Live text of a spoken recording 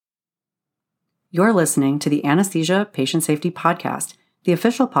You're listening to the Anesthesia Patient Safety Podcast, the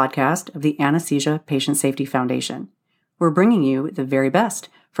official podcast of the Anesthesia Patient Safety Foundation. We're bringing you the very best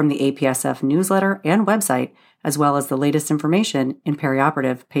from the APSF newsletter and website, as well as the latest information in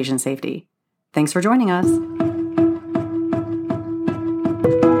perioperative patient safety. Thanks for joining us.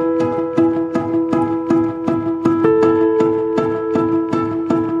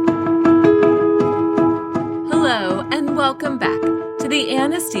 Hello, and welcome back to the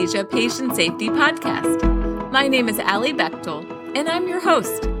Anesthesia Patient Safety Podcast. My name is Allie Bechtel, and I'm your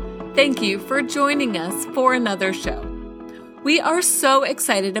host. Thank you for joining us for another show. We are so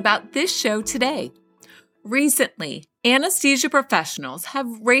excited about this show today. Recently, anesthesia professionals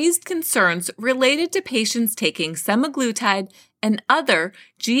have raised concerns related to patients taking semaglutide and other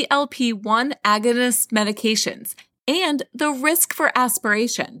GLP-1 agonist medications and the risk for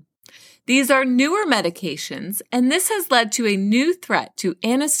aspiration. These are newer medications, and this has led to a new threat to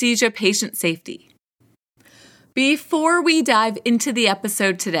anesthesia patient safety. Before we dive into the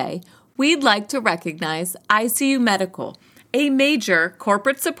episode today, we'd like to recognize ICU Medical, a major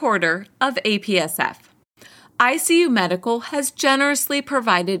corporate supporter of APSF. ICU Medical has generously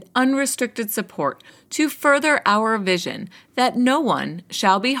provided unrestricted support to further our vision that no one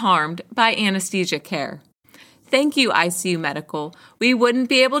shall be harmed by anesthesia care. Thank you, ICU Medical. We wouldn't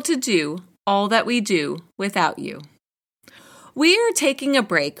be able to do all that we do without you. We are taking a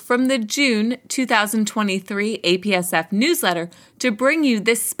break from the June 2023 APSF newsletter to bring you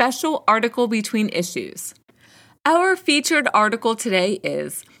this special article between issues. Our featured article today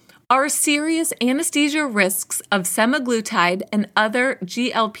is Are Serious Anesthesia Risks of Semaglutide and Other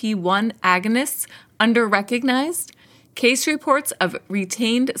GLP-1 Agonists Under-Recognized? Case Reports of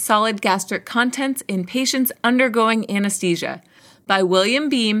Retained Solid Gastric Contents in Patients Undergoing Anesthesia by William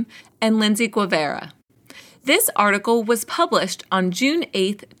Beam and Lindsay Guevara. This article was published on June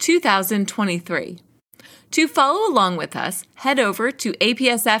 8, 2023. To follow along with us, head over to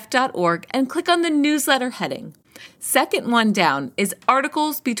apsf.org and click on the newsletter heading. Second one down is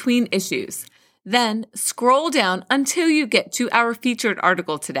Articles Between Issues. Then scroll down until you get to our featured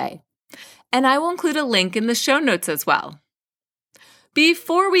article today. And I will include a link in the show notes as well.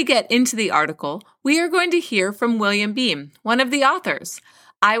 Before we get into the article, we are going to hear from William Beam, one of the authors.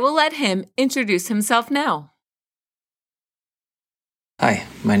 I will let him introduce himself now. Hi,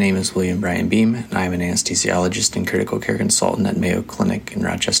 my name is William Brian Beam, and I am an anesthesiologist and critical care consultant at Mayo Clinic in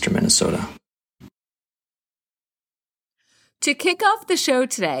Rochester, Minnesota. To kick off the show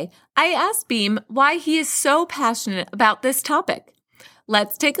today, I asked Beam why he is so passionate about this topic.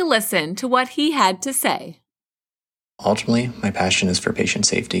 Let's take a listen to what he had to say. Ultimately, my passion is for patient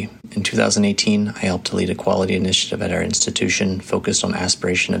safety. In 2018, I helped to lead a quality initiative at our institution focused on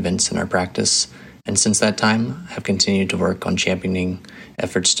aspiration events in our practice, and since that time, have continued to work on championing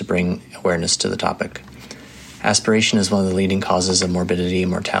efforts to bring awareness to the topic. Aspiration is one of the leading causes of morbidity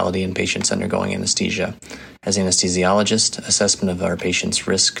and mortality in patients undergoing anesthesia. As anesthesiologist, assessment of our patients'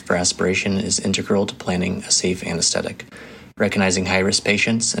 risk for aspiration is integral to planning a safe anesthetic. Recognizing high-risk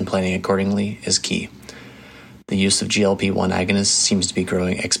patients and planning accordingly is key. The use of GLP-1 agonists seems to be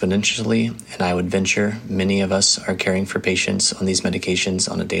growing exponentially, and I would venture many of us are caring for patients on these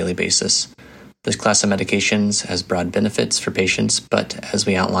medications on a daily basis. This class of medications has broad benefits for patients, but as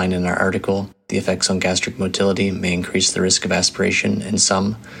we outline in our article, the effects on gastric motility may increase the risk of aspiration in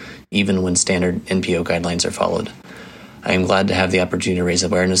some, even when standard NPO guidelines are followed. I am glad to have the opportunity to raise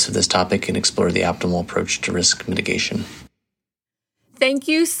awareness of this topic and explore the optimal approach to risk mitigation. Thank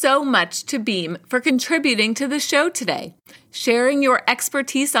you so much to Beam for contributing to the show today, sharing your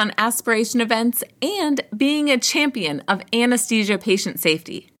expertise on aspiration events, and being a champion of anesthesia patient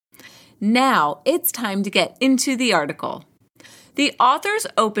safety. Now it's time to get into the article. The authors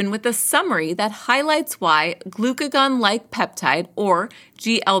open with a summary that highlights why glucagon-like peptide, or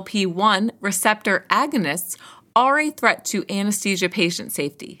GLP-1 receptor agonists, are a threat to anesthesia patient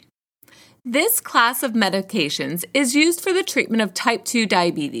safety. This class of medications is used for the treatment of type 2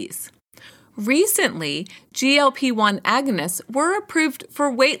 diabetes. Recently, GLP-1 agonists were approved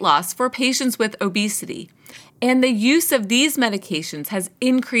for weight loss for patients with obesity, and the use of these medications has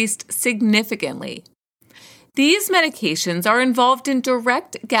increased significantly. These medications are involved in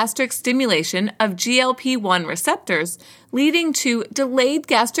direct gastric stimulation of GLP-1 receptors, leading to delayed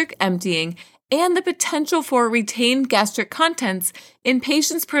gastric emptying and the potential for retained gastric contents in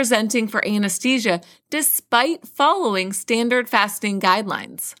patients presenting for anesthesia despite following standard fasting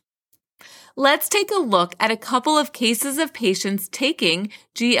guidelines. Let's take a look at a couple of cases of patients taking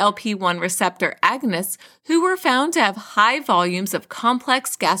GLP-1 receptor agonists who were found to have high volumes of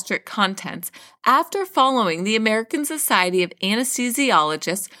complex gastric contents after following the American Society of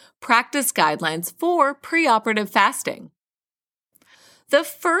Anesthesiologists practice guidelines for preoperative fasting. The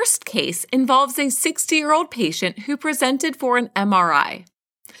first case involves a 60-year-old patient who presented for an MRI.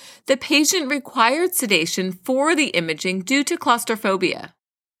 The patient required sedation for the imaging due to claustrophobia.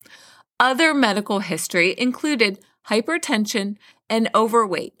 Other medical history included hypertension and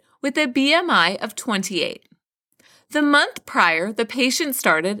overweight with a BMI of 28. The month prior, the patient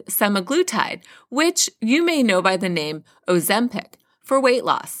started semaglutide, which you may know by the name Ozempic, for weight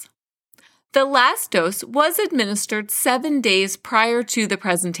loss. The last dose was administered 7 days prior to the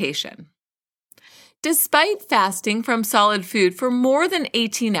presentation. Despite fasting from solid food for more than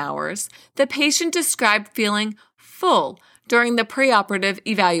 18 hours, the patient described feeling full during the preoperative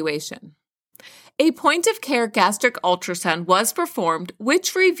evaluation. A point-of-care gastric ultrasound was performed,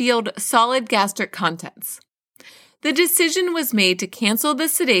 which revealed solid gastric contents. The decision was made to cancel the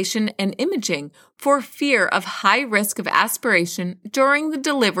sedation and imaging for fear of high risk of aspiration during the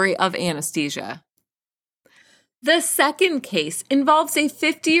delivery of anesthesia. The second case involves a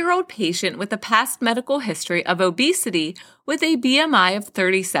 50-year-old patient with a past medical history of obesity with a BMI of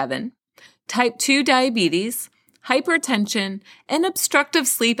 37, type 2 diabetes, hypertension, and obstructive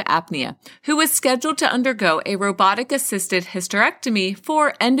sleep apnea, who was scheduled to undergo a robotic-assisted hysterectomy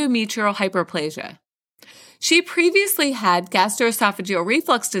for endometrial hyperplasia. She previously had gastroesophageal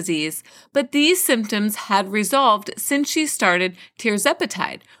reflux disease, but these symptoms had resolved since she started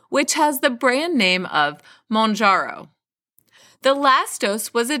tirzepatide, which has the brand name of Mounjaro. The last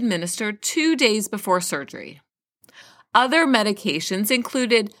dose was administered 2 days before surgery. Other medications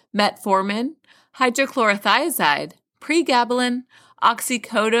included metformin, hydrochlorothiazide, pregabalin,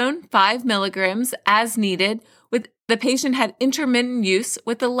 oxycodone 5 milligrams as needed. The patient had intermittent use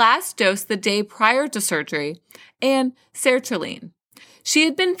with the last dose the day prior to surgery, and sertraline. She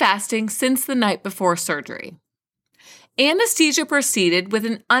had been fasting since the night before surgery. Anesthesia proceeded with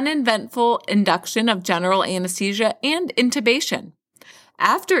an uneventful induction of general anesthesia and intubation.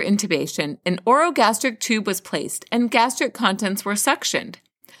 After intubation, an orogastric tube was placed and gastric contents were suctioned.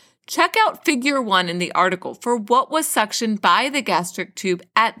 Check out Figure 1 in the article for what was suctioned by the gastric tube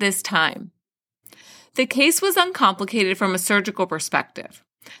at this time. The case was uncomplicated from a surgical perspective.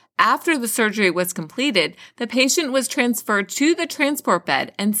 After the surgery was completed, the patient was transferred to the transport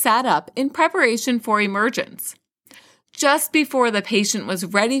bed and sat up in preparation for emergence. Just before the patient was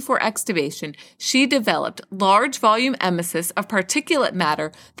ready for extubation, she developed large volume emesis of particulate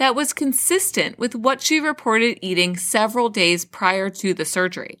matter that was consistent with what she reported eating several days prior to the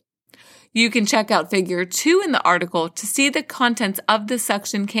surgery. You can check out Figure 2 in the article to see the contents of the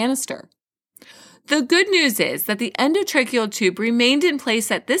suction canister. The good news is that the endotracheal tube remained in place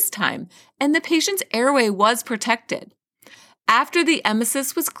at this time, and the patient's airway was protected. After the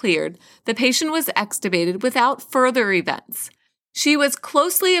emesis was cleared, the patient was extubated without further events. She was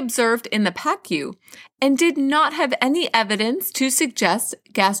closely observed in the PACU and did not have any evidence to suggest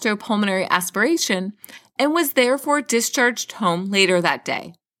gastropulmonary aspiration and was therefore discharged home later that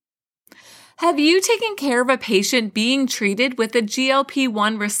day. Have you taken care of a patient being treated with a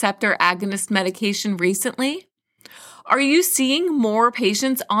GLP-1 receptor agonist medication recently? Are you seeing more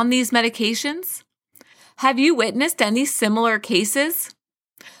patients on these medications? Have you witnessed any similar cases?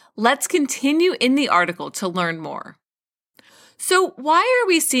 Let's continue in the article to learn more. So, why are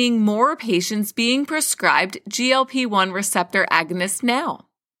we seeing more patients being prescribed GLP-1 receptor agonists now?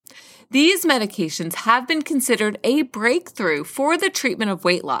 These medications have been considered a breakthrough for the treatment of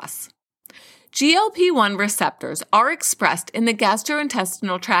weight loss. GLP-1 receptors are expressed in the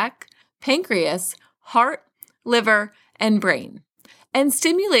gastrointestinal tract, pancreas, heart, liver, and brain. And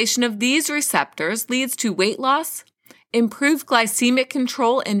stimulation of these receptors leads to weight loss, improved glycemic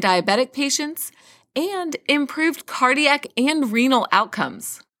control in diabetic patients, and improved cardiac and renal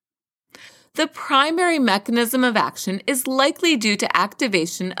outcomes. The primary mechanism of action is likely due to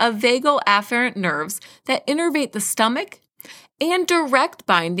activation of vagal afferent nerves that innervate the stomach and direct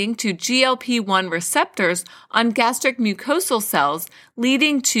binding to GLP-1 receptors on gastric mucosal cells,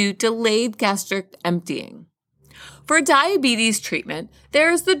 leading to delayed gastric emptying. For diabetes treatment,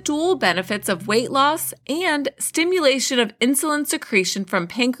 there is the dual benefits of weight loss and stimulation of insulin secretion from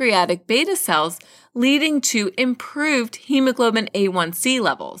pancreatic beta cells, leading to improved hemoglobin A1C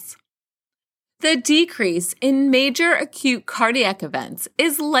levels. The decrease in major acute cardiac events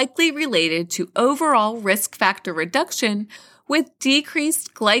is likely related to overall risk factor reduction with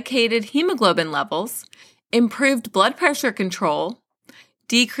decreased glycated hemoglobin levels, improved blood pressure control,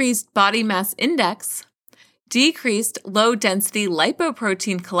 decreased body mass index, decreased low-density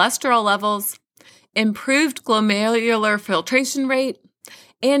lipoprotein cholesterol levels, improved glomerular filtration rate,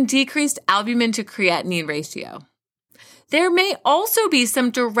 and decreased albumin to creatinine ratio. There may also be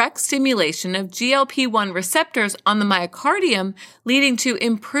some direct stimulation of GLP-1 receptors on the myocardium, leading to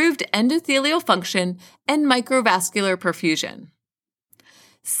improved endothelial function and microvascular perfusion.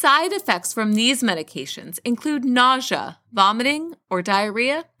 Side effects from these medications include nausea, vomiting, or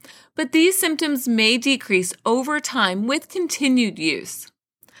diarrhea, but these symptoms may decrease over time with continued use.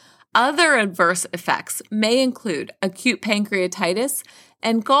 Other adverse effects may include acute pancreatitis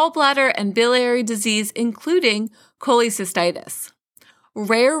and gallbladder and biliary disease, including cholecystitis.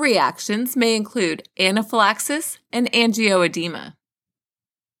 Rare reactions may include anaphylaxis and angioedema.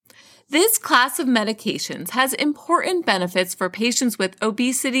 This class of medications has important benefits for patients with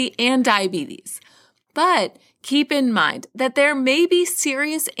obesity and diabetes, but keep in mind that there may be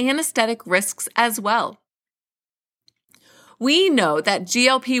serious anesthetic risks as well. We know that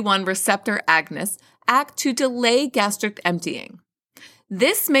GLP-1 receptor agonists act to delay gastric emptying.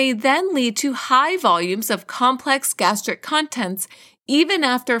 This may then lead to high volumes of complex gastric contents even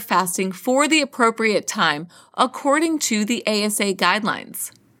after fasting for the appropriate time, according to the ASA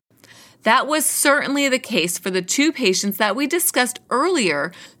guidelines. That was certainly the case for the 2 patients that we discussed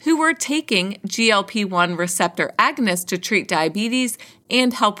earlier who were taking GLP-1 receptor agonists to treat diabetes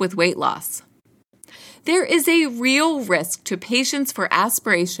and help with weight loss. There is a real risk to patients for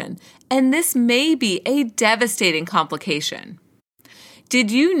aspiration, and this may be a devastating complication.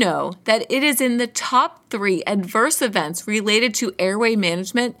 Did you know that it is in the top 3 adverse events related to airway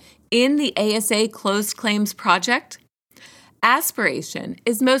management in the ASA Closed Claims Project? Aspiration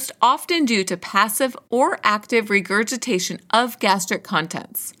is most often due to passive or active regurgitation of gastric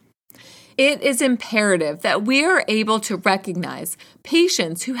contents. It is imperative that we are able to recognize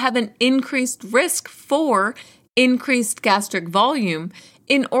patients who have an increased risk for increased gastric volume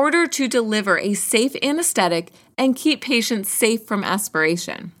in order to deliver a safe anesthetic and keep patients safe from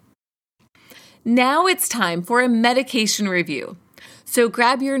aspiration. Now it's time for a medication review. So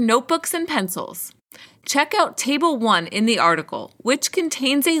grab your notebooks and pencils. Check out Table 1 in the article, which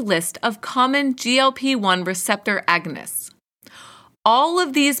contains a list of common GLP-1 receptor agonists. All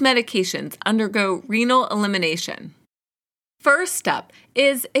of these medications undergo renal elimination. First up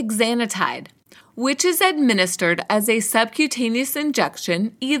is exenatide, which is administered as a subcutaneous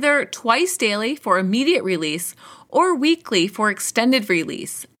injection either twice daily for immediate release or weekly for extended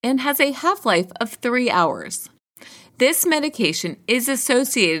release and has a half-life of 3 hours. This medication is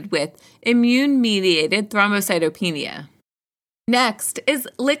associated with immune-mediated thrombocytopenia. Next is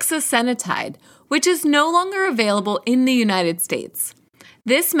lixisenatide, which is no longer available in the United States.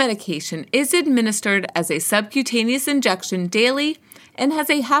 This medication is administered as a subcutaneous injection daily and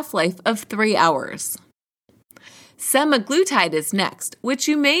has a half-life of 3 hours. Semaglutide is next, which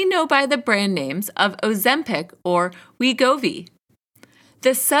you may know by the brand names of Ozempic or Wegovy.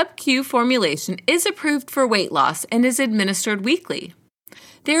 The sub-Q formulation is approved for weight loss and is administered weekly.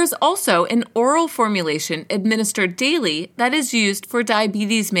 There is also an oral formulation administered daily that is used for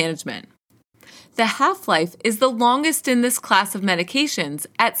diabetes management. The half-life is the longest in this class of medications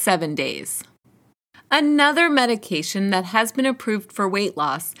at 7 days. Another medication that has been approved for weight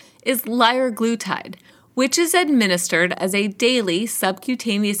loss is liraglutide, which is administered as a daily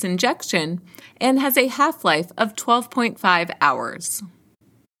subcutaneous injection and has a half-life of 12.5 hours.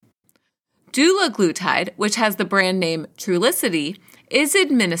 Dulaglutide, which has the brand name Trulicity, is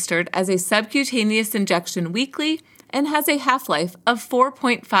administered as a subcutaneous injection weekly and has a half-life of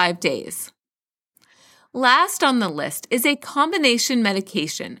 4.5 days. Last on the list is a combination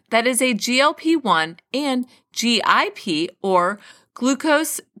medication that is a GLP-1 and GIP or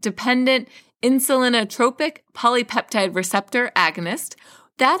glucose-dependent insulinotropic polypeptide receptor agonist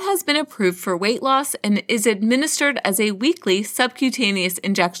that has been approved for weight loss and is administered as a weekly subcutaneous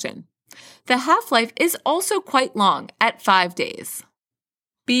injection. The half-life is also quite long at 5 days.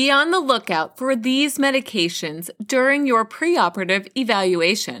 Be on the lookout for these medications during your preoperative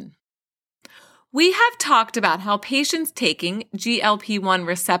evaluation. We have talked about how patients taking GLP-1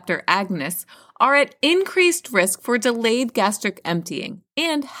 receptor agonists are at increased risk for delayed gastric emptying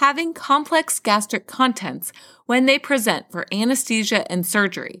and having complex gastric contents when they present for anesthesia and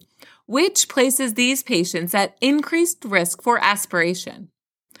surgery, which places these patients at increased risk for aspiration.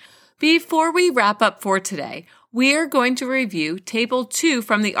 Before we wrap up for today, we are going to review Table 2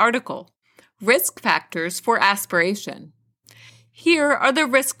 from the article, Risk Factors for Aspiration. Here are the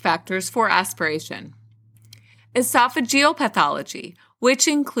risk factors for aspiration. Esophageal pathology, which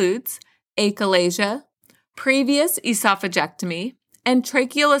includes achalasia, previous esophagectomy, and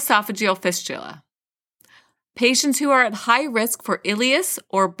tracheoesophageal fistula. Patients who are at high risk for ileus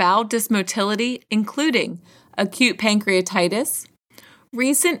or bowel dysmotility, including acute pancreatitis,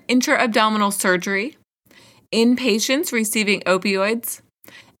 recent intra-abdominal surgery, inpatients receiving opioids,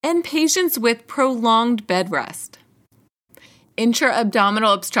 and patients with prolonged bed rest.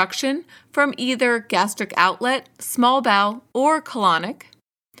 Intra-abdominal obstruction from either gastric outlet, small bowel, or colonic,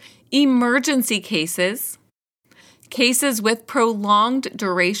 emergency cases, cases with prolonged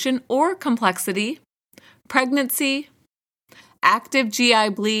duration or complexity, pregnancy, active GI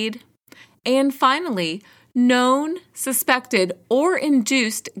bleed, and finally, known, suspected, or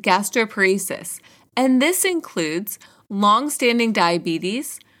induced gastroparesis, and this includes long-standing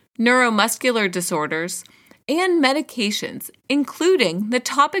diabetes, neuromuscular disorders, and medications, including the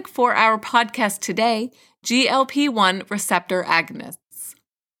topic for our podcast today, GLP-1 receptor agonists.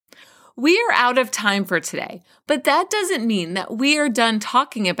 We are out of time for today, but that doesn't mean that we are done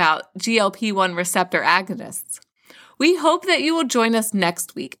talking about GLP-1 receptor agonists. We hope that you will join us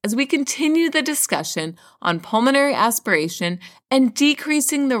next week as we continue the discussion on pulmonary aspiration and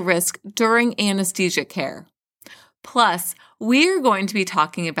decreasing the risk during anesthesia care. Plus, we are going to be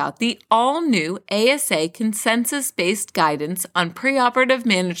talking about the all-new ASA consensus-based guidance on preoperative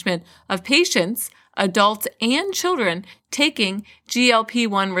management of patients, adults, and children taking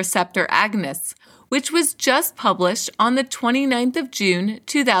GLP-1 receptor agonists, which was just published on the 29th of June,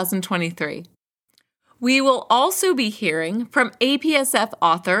 2023. We will also be hearing from APSF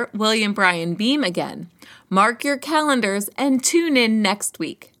author William Brian Beam again. Mark your calendars and tune in next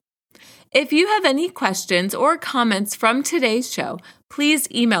week. If you have any questions or comments from today's show,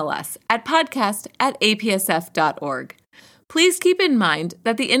 please email us at podcast@apsf.org. Please keep in mind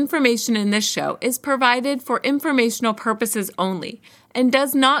that the information in this show is provided for informational purposes only and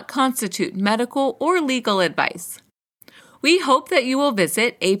does not constitute medical or legal advice. We hope that you will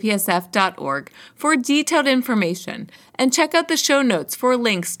visit apsf.org for detailed information and check out the show notes for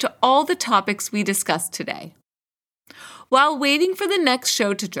links to all the topics we discussed today. While waiting for the next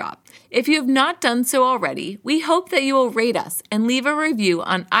show to drop, if you have not done so already, we hope that you will rate us and leave a review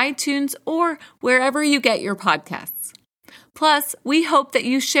on iTunes or wherever you get your podcasts. Plus, we hope that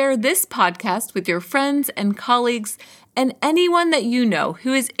you share this podcast with your friends and colleagues and anyone that you know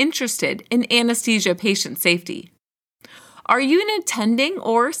who is interested in anesthesia patient safety. Are you an attending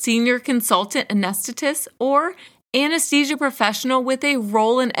or senior consultant anesthetist or anesthesia professional with a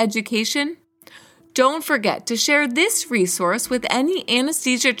role in education? Don't forget to share this resource with any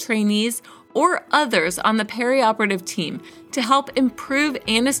anesthesia trainees or others on the perioperative team to help improve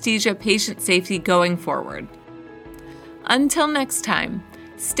anesthesia patient safety going forward. Until next time,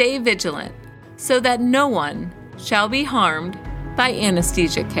 stay vigilant so that no one shall be harmed by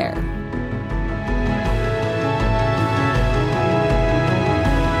anesthesia care.